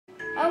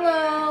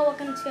Hello,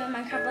 welcome to a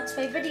Minecraft Let's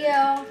Play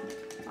video.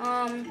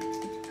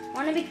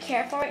 Want to be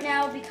careful right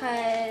now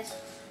because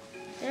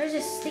there's a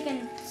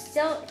sticking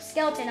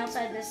skeleton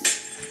outside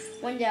this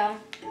window.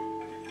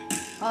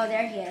 Oh,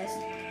 there he is.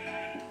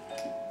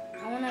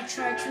 I want to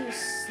try to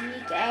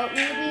sneak out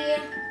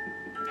maybe.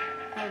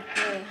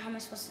 Okay, how am I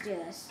supposed to do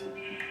this?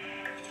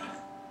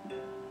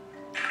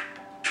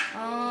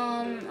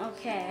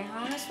 Okay,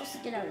 how am I supposed to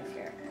get out of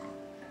here?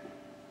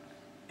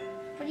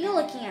 What are you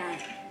looking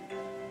at?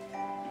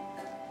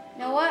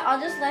 You know what? I'll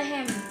just let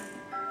him.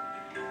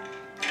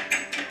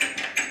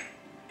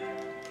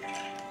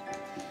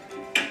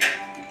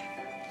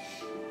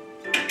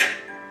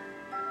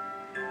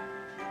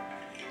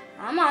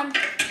 Come on.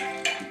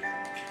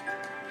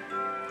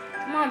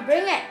 Come on,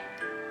 bring it.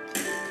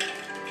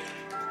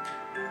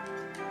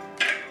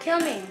 Kill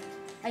me.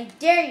 I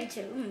dare you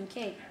to.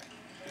 Okay.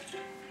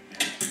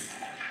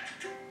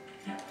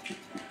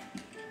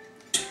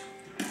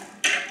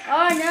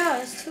 Oh no,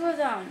 there's two of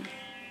them.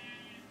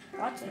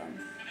 Lots of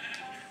them.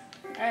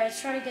 Alright,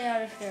 let's try to get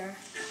out of here.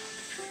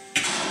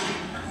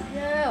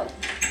 No.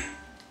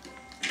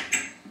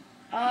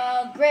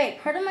 Great.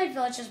 Part of my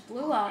village just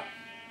blew up.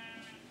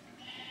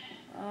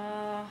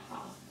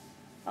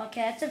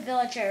 Okay, that's a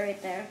villager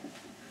right there.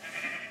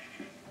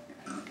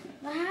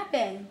 What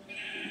happened?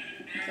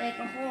 It's like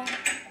a whole...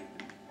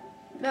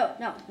 No,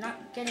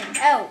 not getting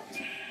out.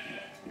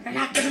 You're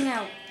not getting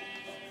out.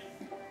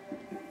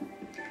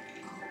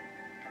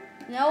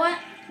 You know what?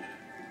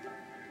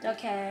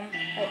 Okay.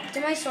 Wait,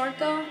 did my sword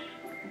go?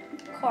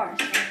 Of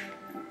course.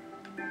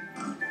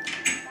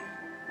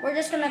 We're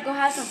just gonna go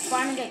have some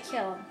fun and get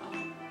killed.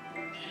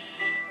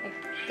 Like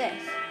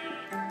this.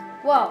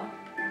 Whoa.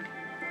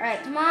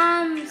 Alright, come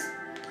on,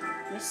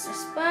 Mr.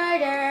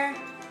 Spider.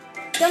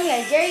 Kill me,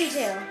 I dare you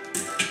to.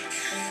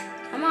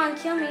 Come on,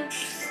 kill me.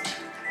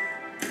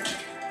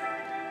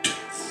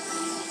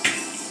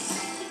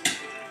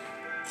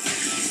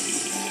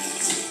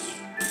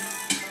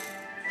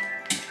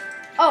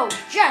 Oh,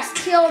 just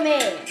kill me.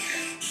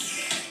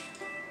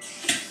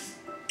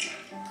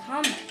 Come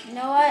on. You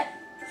know what?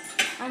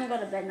 I'm gonna go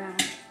to bed now.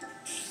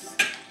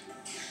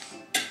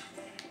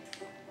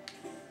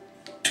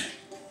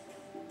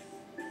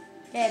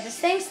 Okay, this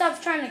thing stops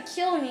trying to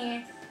kill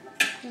me.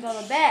 I can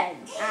go to bed.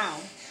 Ow.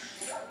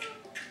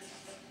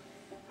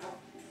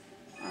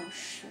 Oh,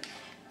 shoot.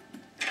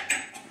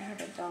 I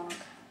heard a dog.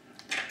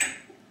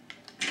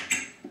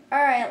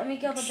 Alright, let me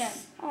go to bed.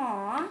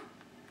 Aww.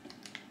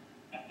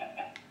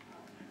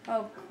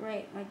 Oh,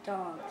 great, my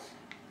dogs.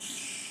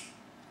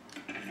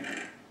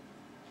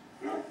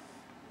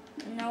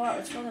 You know what?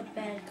 Let's go to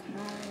bed. Come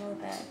on, go to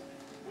bed.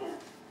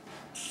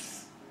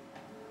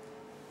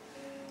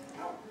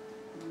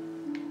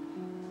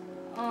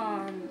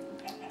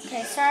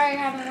 Okay, sorry I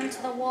haven't went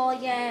to the wall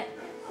yet.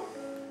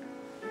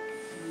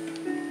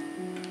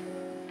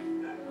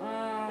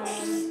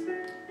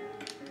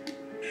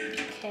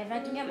 Okay, if I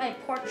can get my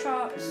pork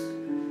chops.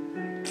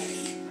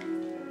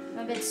 I'm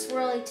a bit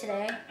swirly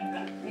today.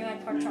 Give me my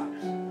pork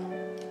chops.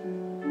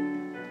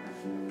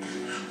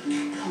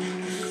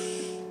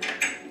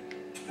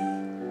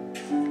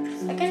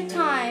 Second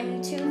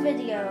time, 2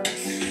 videos.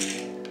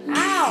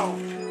 Ow!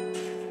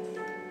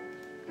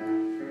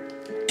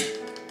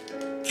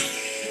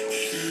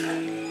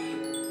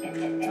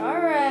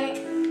 Alright.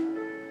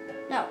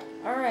 No,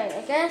 alright,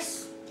 I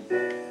guess.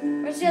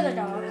 Where's the other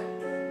dog?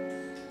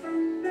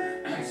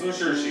 I'm so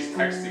sure she's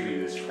texting me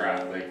this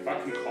crap. Like,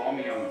 fucking call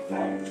me on the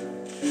phone.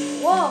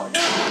 Whoa, no.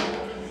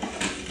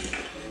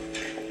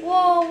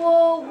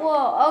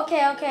 Whoa. Okay,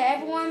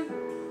 everyone.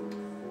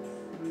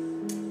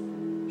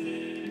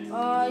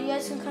 You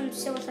guys can come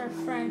sit with our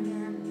friend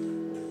here.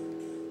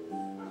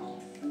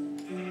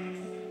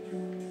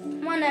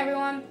 Come on,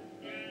 everyone.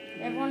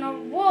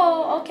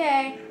 Whoa,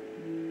 okay.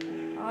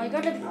 Oh, you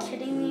gotta be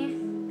kidding me.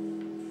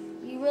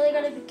 You really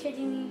gotta be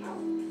kidding me.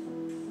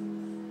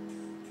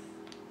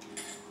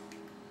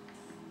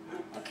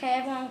 Okay,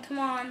 everyone, come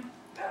on.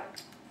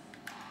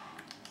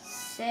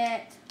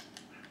 Sit.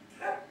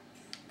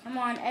 Come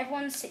on,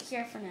 everyone sit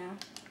here for now.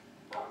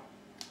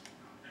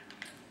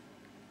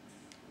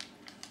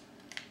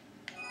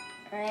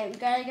 Alright, we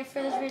gotta get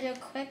through this video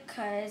quick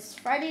because it's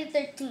Friday the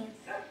 13th.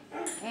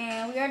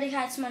 And we already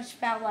had so much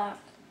bad luck.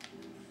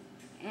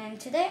 And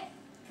today,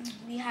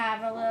 we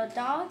have a little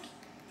dog.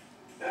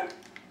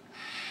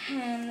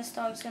 And this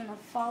dog's gonna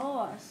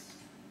follow us.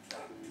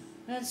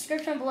 In the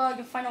description below, you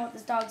can find out what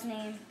this dog's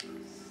name.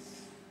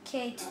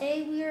 Okay,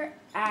 today we are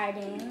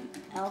adding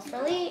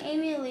Elfra Lee,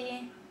 Amy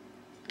Lee,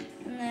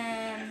 and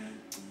then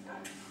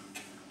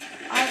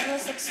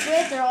Ivalice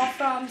Squid. They're all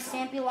from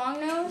Stampy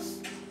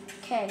Longnose.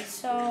 Okay,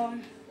 so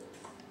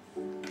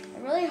I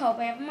really hope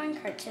I have a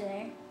minecart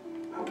today,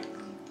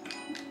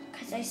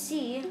 because I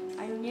see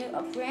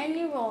a brand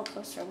new roller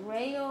coaster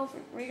right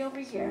over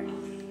here.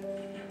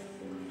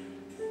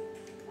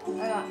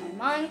 I got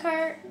my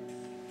minecart.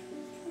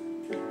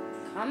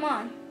 Come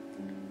on.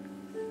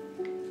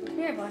 Come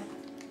here, boy.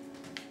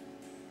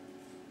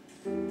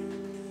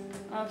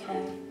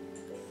 Okay.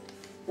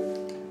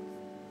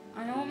 I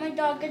don't want my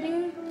dog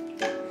getting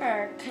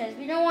her, because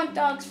we don't want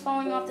dogs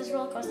falling off this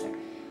roller coaster.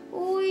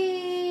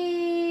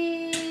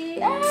 Whee!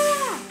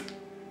 Ah!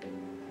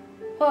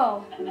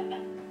 Whoa.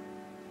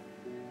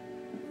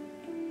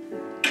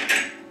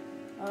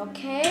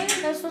 Okay,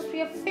 that's supposed to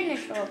be a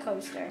finish roller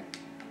coaster.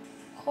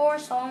 Of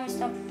course, all my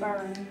stuff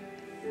burned.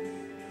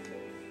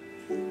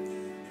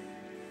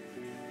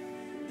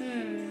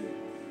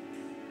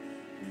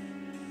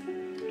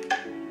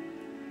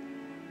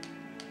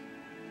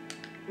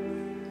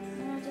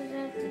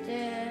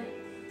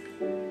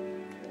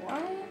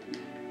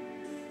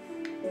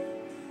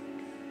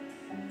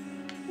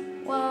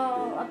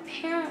 Well,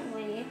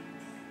 apparently,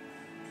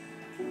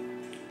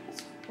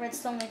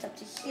 redstone leads up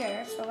to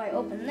here. So if I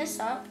open this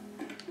up,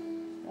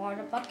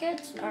 water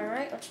buckets. All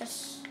right, let's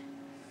just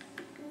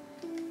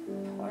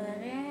pour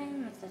that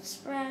in, let that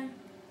spread.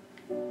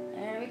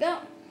 There we go.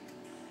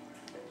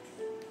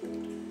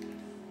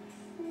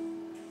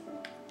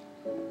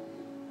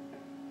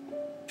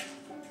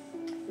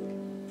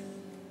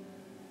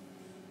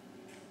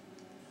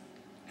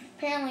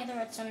 Apparently the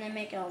redstone didn't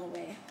make it all the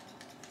way.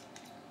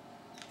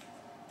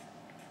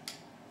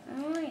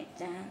 Alright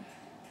then.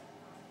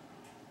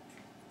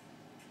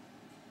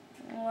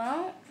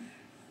 Well,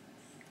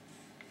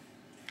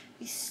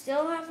 we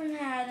still haven't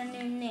had a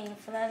new name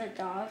for the other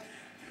dog.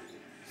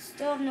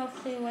 Still have no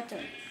clue what to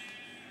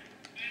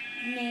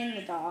name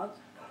the dog.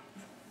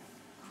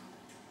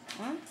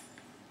 Huh?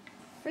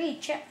 Free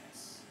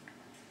checks.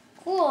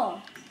 Cool.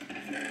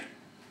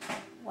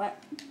 What?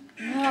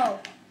 No.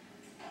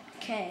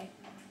 Okay.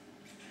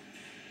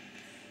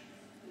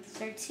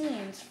 13,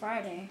 it's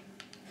Friday.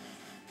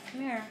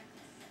 Come here.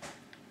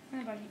 Come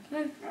here, buddy.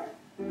 Come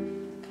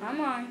in.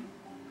 Come on.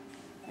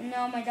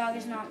 No, my dog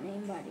is not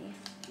named Buddy.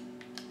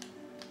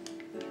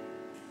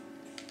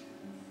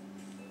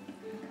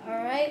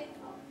 Alright.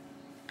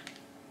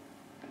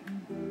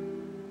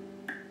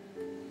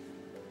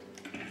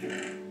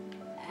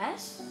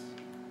 S?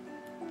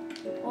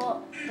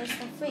 Well, there's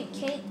some free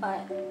cake,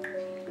 but...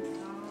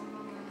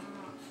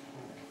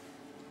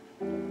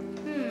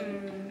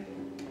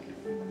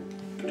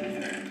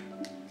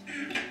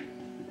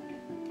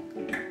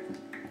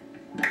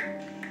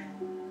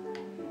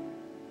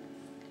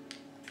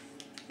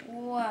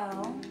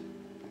 Well,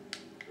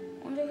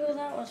 wonder who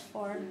that was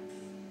for.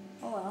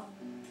 Oh well.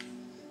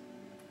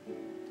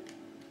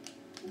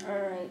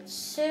 Alright,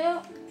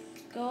 so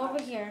go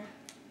over here.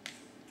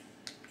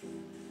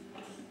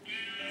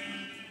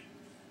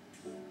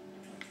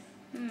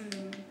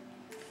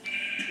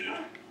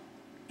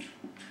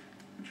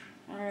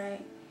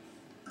 Alright.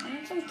 I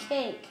need some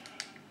cake.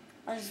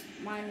 I'll just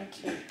mine the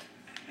cake.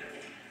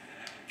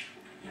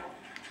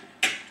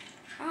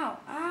 Ow,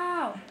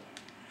 ow.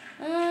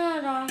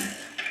 No.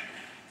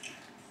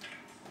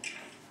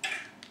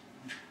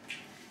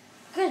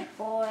 Good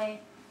boy.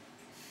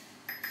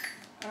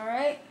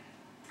 Alright.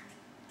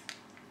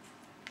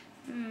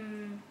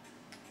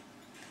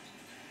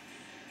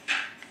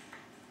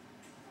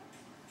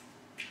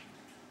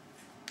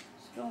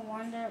 Still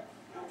wonder.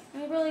 I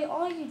mean, really,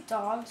 all you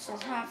dogs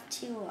just have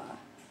to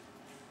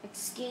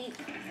escape.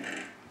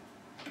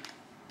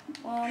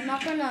 Well, I'm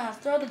not gonna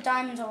throw the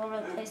diamonds all over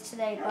the place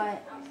today,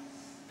 but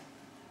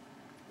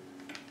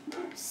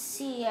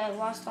see, I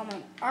lost all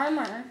my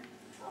armor.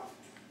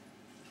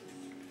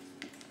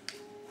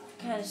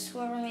 Because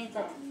whoever made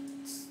that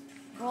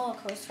roller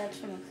coaster that's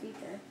from a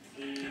creeper.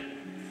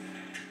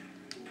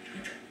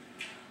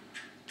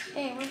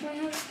 Hey, where'd my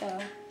house go?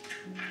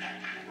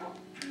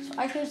 So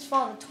I can just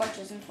follow the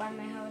torches and find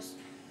my house.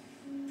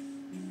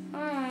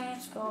 Alright,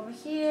 let's go over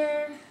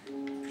here.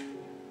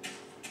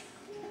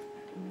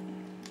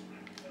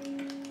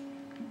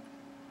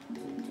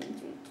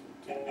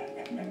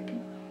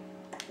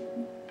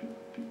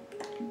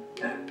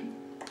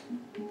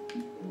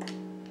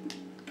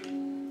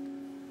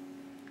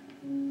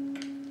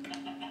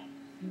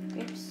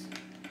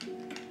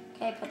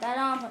 Okay, put that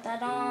on,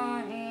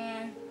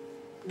 and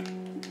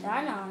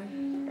that on.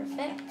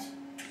 Perfect.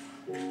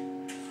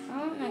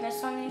 Oh, I got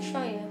something to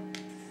show you.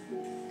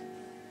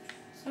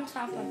 Some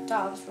type of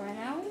dogs right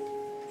now.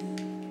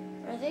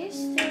 Are they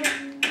still?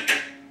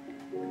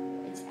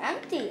 It's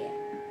empty.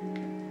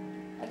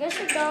 I guess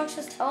your dogs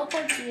just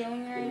teleport to you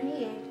when you're in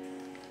need.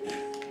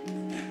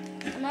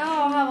 And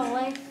now I'll have a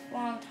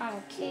lifelong time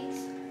of cakes.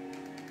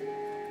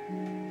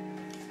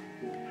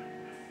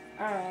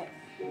 Alright.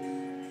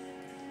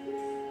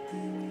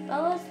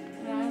 Bella's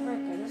one of our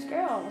goodest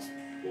girls.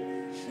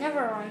 She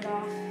never runs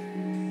off.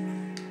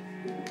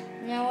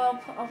 No,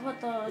 I'll put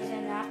those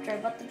in after,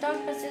 but the dog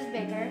house is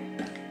bigger.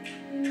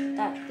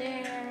 That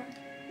there.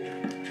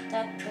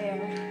 That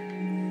there.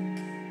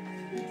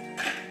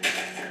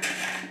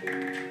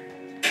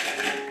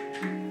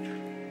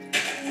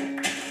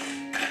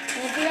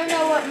 And if you don't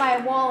know what my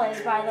wall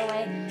is, by the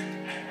way,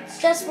 it's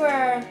just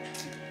where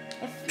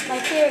if my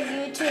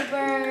favorite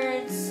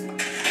YouTubers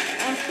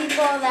and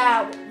people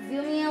that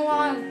view me a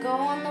lot go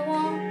on the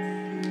wall.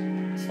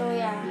 So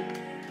yeah.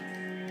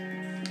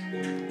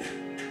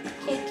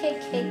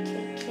 Cake.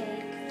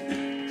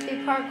 Big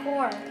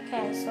parkour.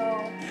 Okay, so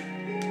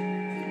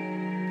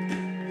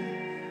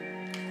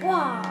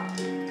Ah!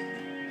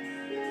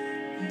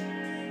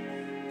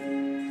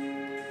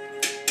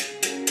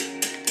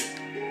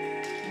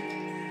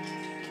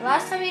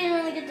 Last time you didn't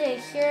really get to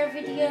hear a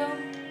video,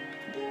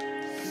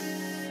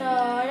 so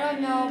I don't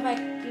know if I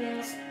can do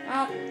this.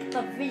 Not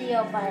the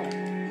video, but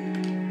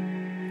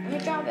let me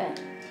drop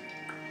it.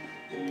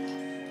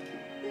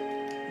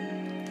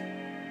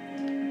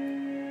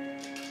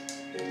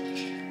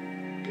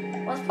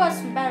 Let's put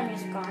some better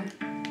music on.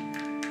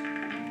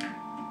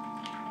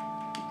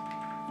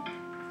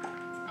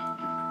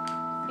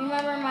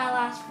 Remember my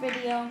last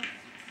video?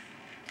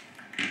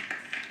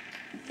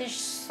 This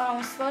song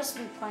was supposed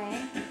to be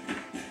playing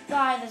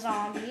by the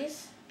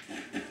Zombies.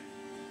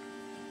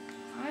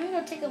 I'm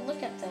gonna take a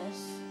look at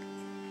this.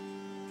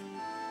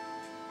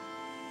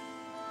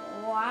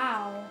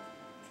 Wow.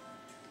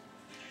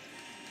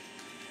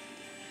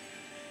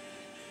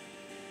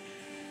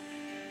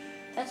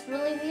 That's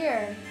really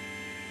weird.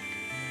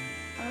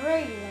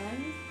 Alrighty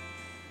then.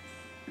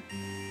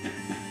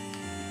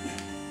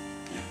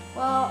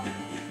 Well,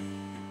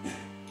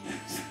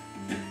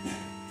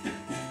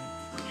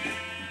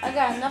 I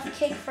got enough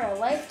cake for a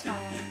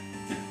lifetime.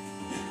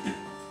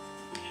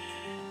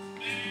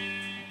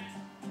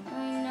 I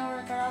don't even know where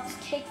I got all this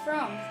cake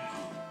from.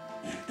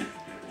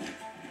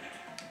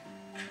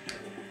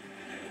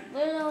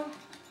 Little.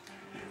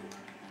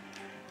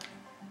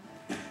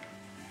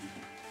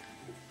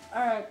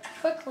 Alright,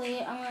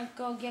 quickly, I'm gonna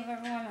go give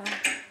everyone a.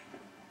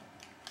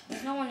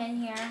 There's no one in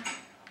here,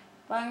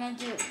 but I'm gonna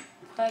do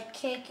a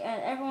cake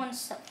at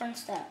everyone's front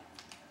step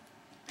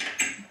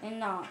and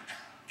knock.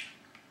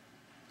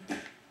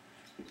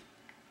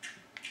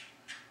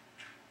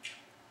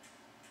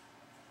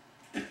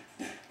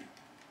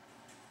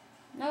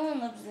 No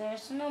one lives there,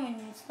 so no one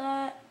needs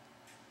that.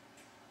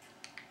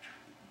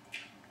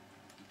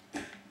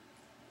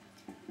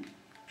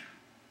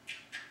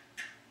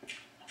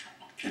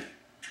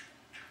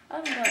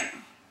 I don't know.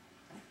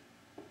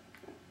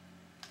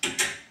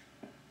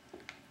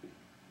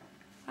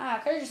 I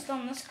could have just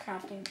done this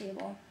crafting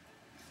table.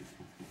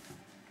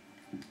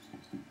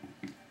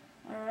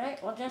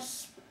 Alright, we'll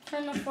just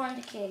turn the floor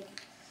into cake.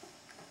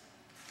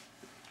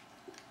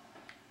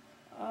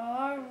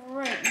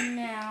 Alright,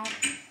 now,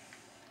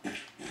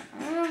 I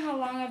don't know how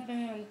long I've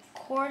been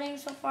recording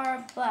so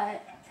far,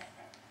 but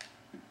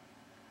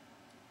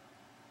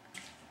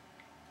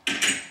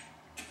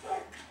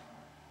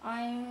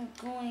I'm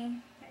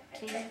going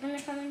to, you're going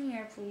to come in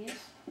here, please.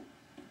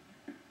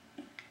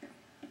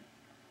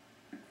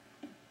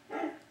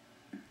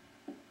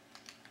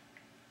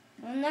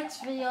 In the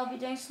next video, I'll be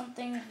doing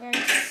something very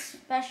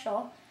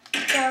special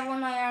for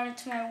everyone I added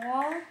to my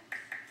wall.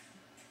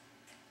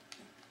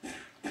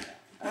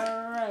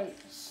 Alright,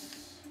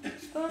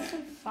 let's go have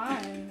some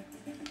fun.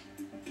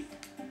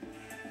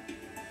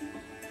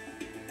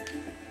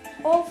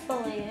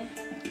 Hopefully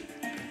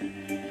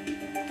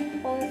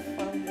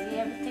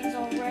everything's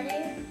all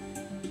ready.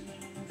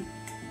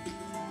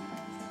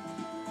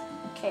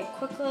 Okay,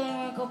 quickly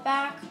I'm gonna go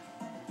back.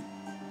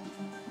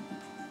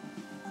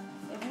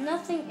 If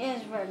nothing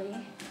is ready,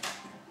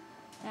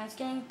 and it's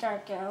getting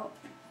dark out,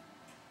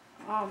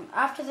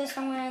 after this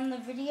I'm gonna end the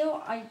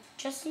video. I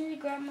just need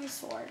to grab my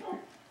sword.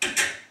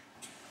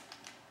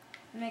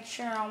 Make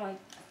sure all my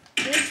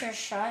gates are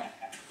shut.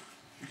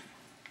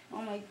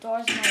 All my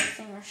doors and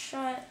everything are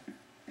shut.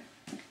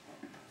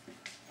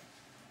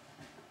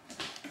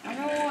 I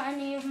don't want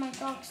any of my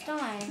dogs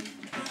dying.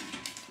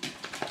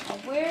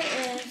 Where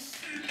is...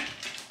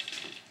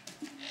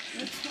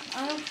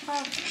 I don't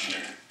have...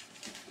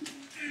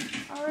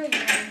 Alright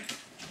then.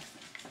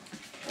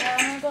 Well,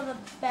 I'm gonna go to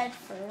bed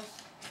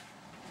first.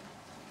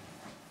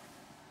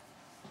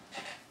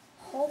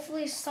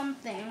 Hopefully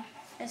something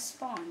has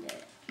spawned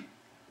it.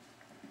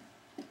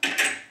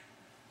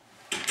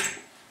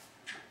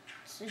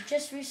 So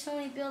just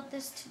recently built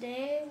this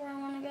today where I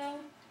want to go.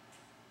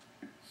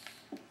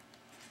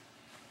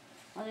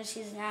 I'll just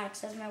use an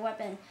axe as my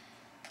weapon.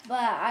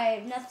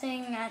 But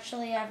nothing has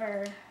actually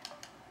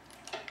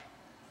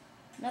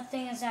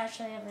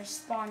ever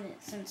spawned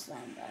it since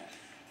then. But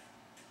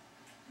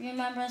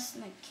remember us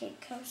in the cake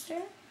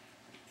coaster?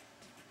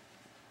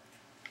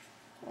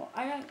 Well,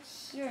 I don't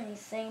hear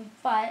anything,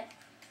 but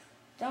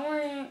don't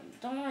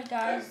worry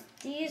guys.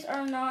 These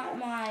are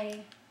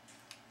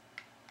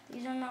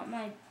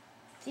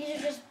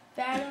just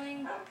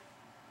battling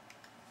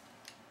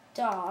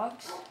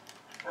dogs.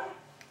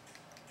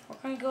 We're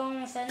gonna go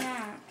in with an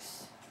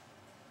axe.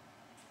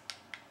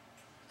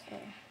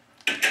 Okay.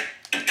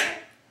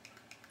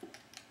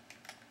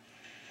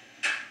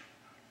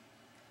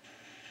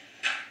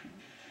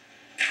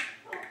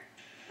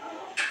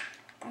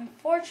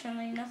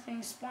 Unfortunately,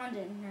 nothing spawned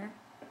in here.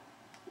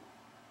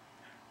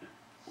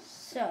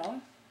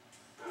 So,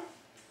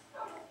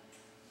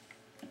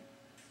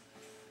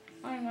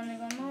 I'm gonna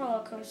go on the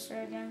roller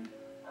coaster again.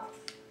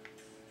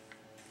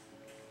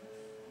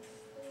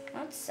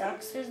 That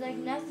sucks, there's like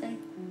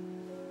nothing.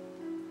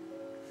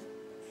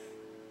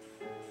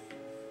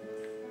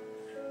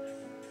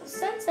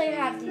 Since I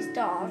have these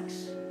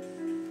dogs,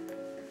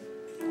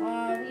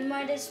 we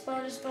might as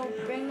well just go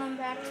bring them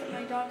back to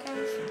my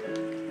doghouse.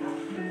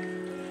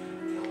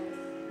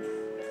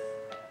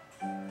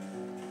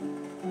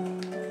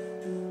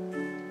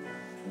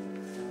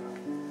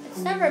 It's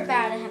never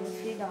bad to have a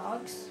few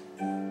dogs.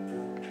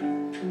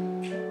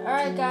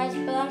 Alright guys,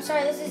 but I'm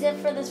sorry, this is it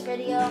for this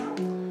video.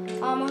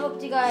 I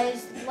hope you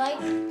guys like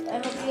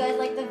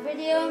the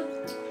video,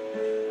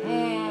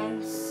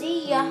 and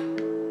see ya.